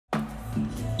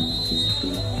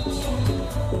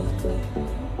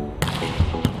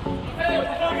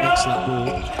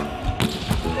ball.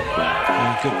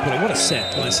 Oh, good play. What a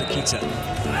set by Sekita.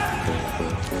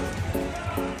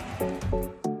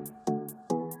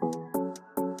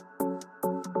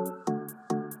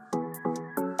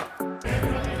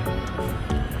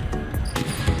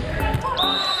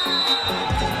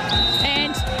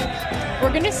 And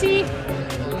we're going to see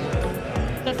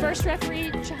the first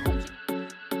referee challenge.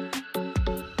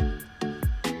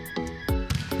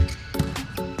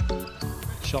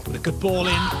 Shot with a good ball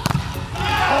in.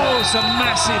 Oh, it's a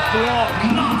massive block,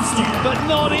 but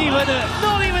not even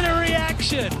a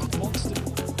reaction. Monster.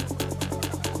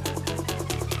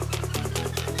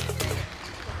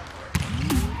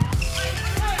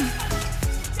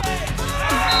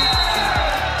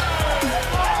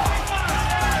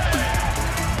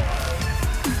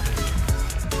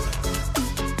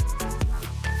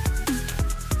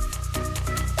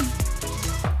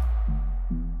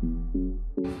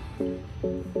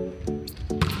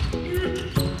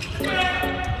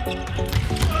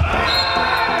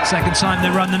 Second time they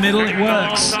run the middle, it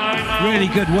works. Really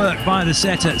good work by the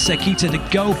setter, Sekita, to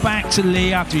go back to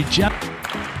Lee after he jumped.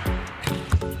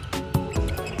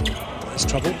 There's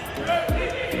trouble.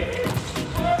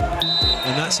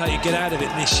 And that's how you get out of it,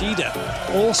 Nishida.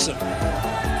 Awesome.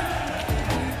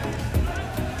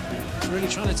 He's really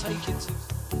trying to take it to...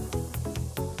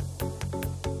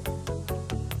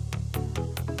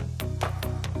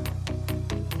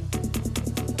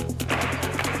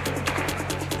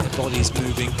 Body's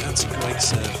moving, that's a great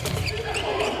serve.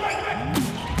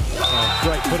 Oh,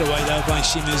 great put away though by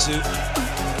Shimizu.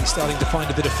 He's starting to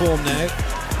find a bit of form now.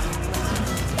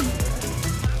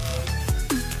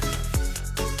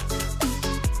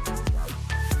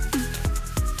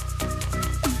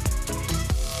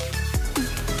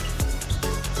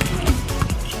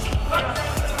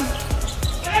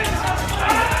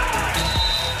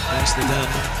 Nicely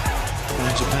done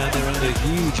by Japan. They're under a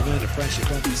huge amount of pressure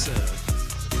from the serve.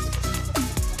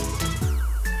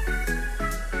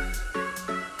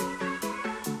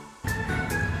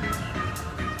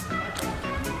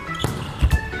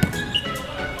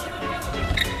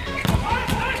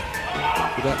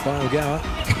 Up by Ogawa.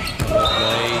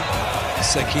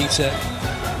 Sekita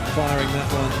firing that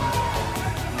one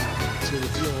to the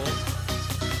floor.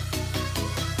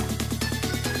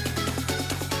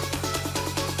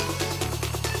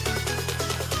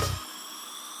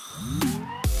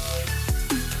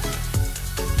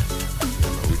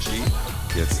 Uchi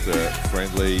gets the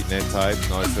friendly net tape,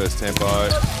 no first tempo.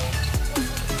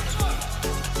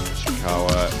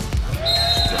 Shikawa,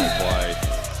 great play.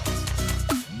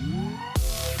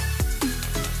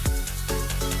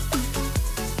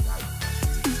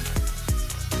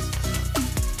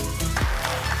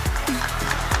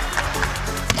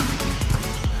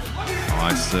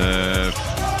 Nice serve.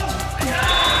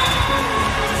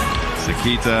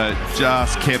 Sekita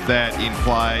just kept that in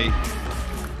play.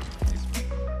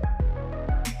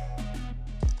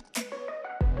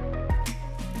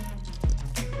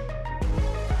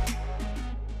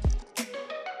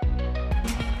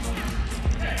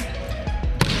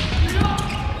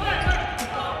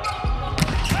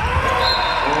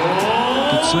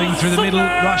 Good swing through the middle.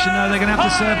 Russia know they're going to have to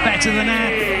serve better than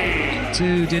that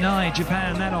to deny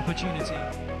Japan that opportunity.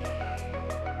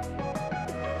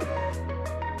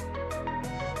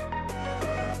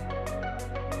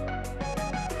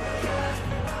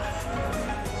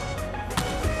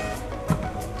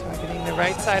 Targeting the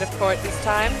right side of court this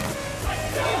time.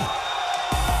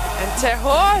 And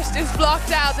Terhorst is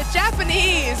blocked out. The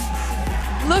Japanese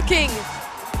looking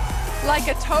like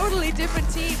a totally different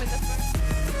team in the first.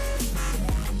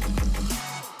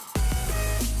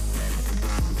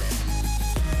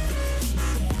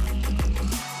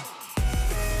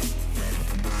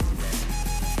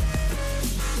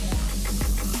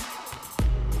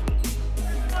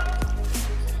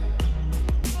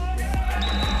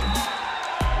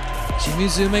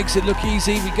 Shimizu makes it look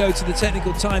easy. We go to the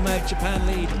technical timeout. Japan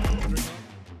lead.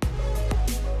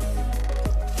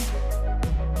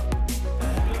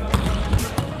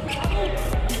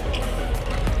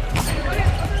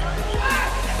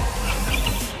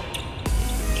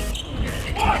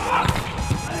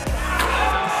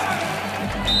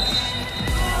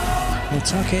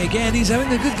 Take again. He's having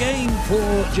a good game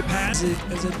for Japan.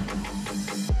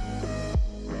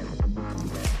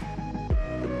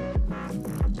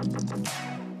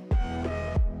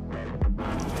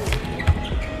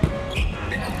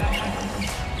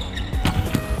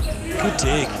 Good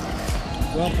dig.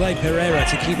 Well played, Pereira,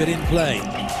 to keep it in play.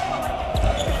 Not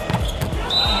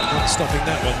stopping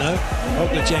that one, though.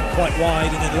 Oglajen quite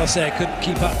wide, and then Losser couldn't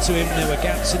keep up to him. There were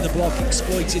gaps in the block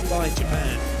exploited by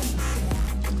Japan.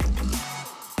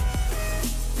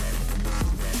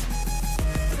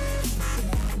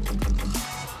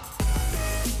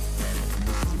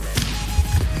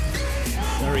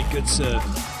 Very good serve.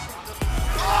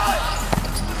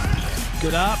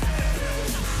 Good up.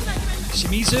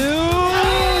 Shimizu!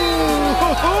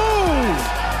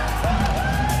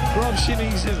 From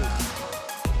Shimizu.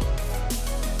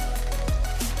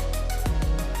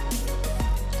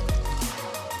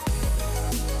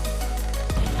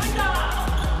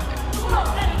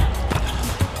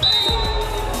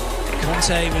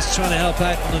 Conte was trying to help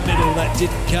out in the middle, that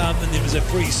didn't come, and there was a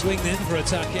free swing then for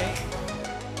Sakai.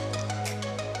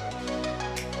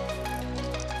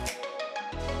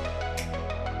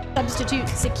 Substitute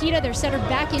Sekita, their setter,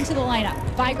 back into the lineup.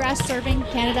 Vigrass serving,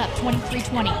 Canada up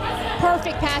 23-20.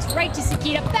 Perfect pass right to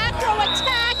Sekita. Back row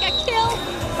attack, a kill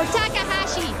for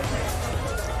Takahashi.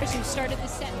 Who started the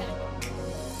set now.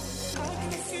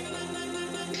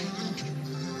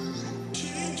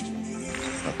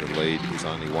 But the lead is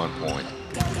only 1 point.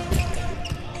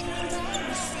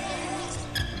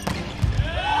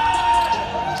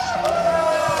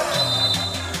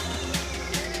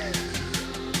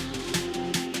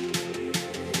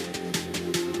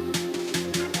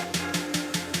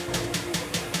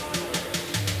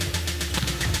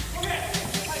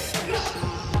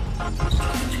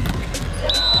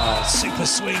 Oh, super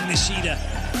swing, Nishida.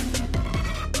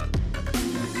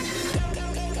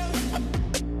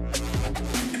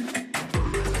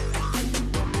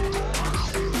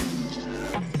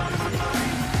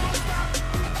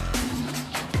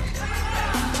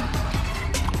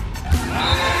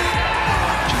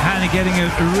 Japan are getting a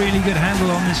really good handle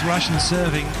on this Russian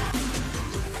serving.